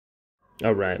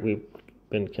All right, we've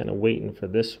been kind of waiting for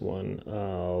this one.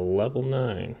 Level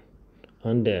 9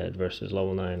 Undead versus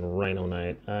level 9 Rhino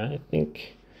Knight. I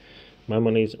think my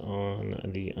money's on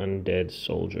the Undead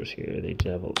soldiers here. They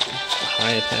have a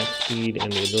high attack speed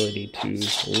and the ability to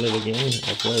live again,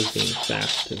 as well as being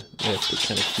fast to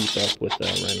kind of keep up with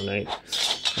Rhino Knight.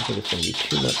 I think it's going to be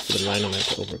too much for the Rhino Knight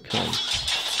to overcome.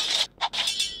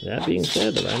 That being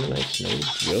said, the Rhino Knight's no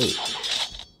joke,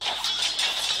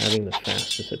 having the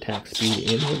fastest attack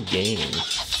speed in the game.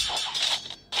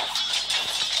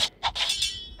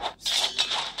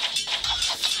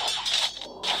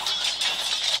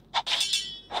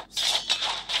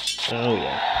 Oh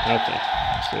yeah, okay.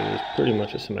 So it was pretty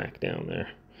much a smackdown there.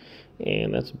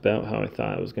 And that's about how I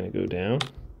thought it was going to go down.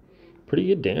 Pretty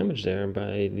good damage there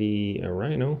by the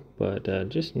Rhino, but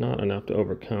just not enough to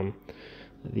overcome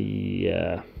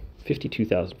the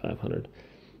 52,500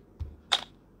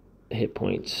 hit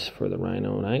points for the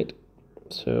Rhino Knight.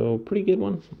 So pretty good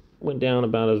one. Went down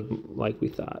about as like we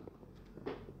thought.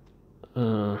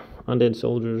 Undead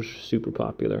soldiers, super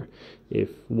popular. If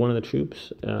one of the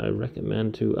troops, I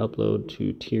recommend to upload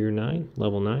to tier 9,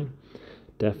 level 9.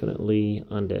 Definitely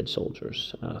Undead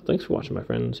soldiers. Thanks for watching, my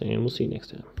friends, and we'll see you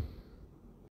next time.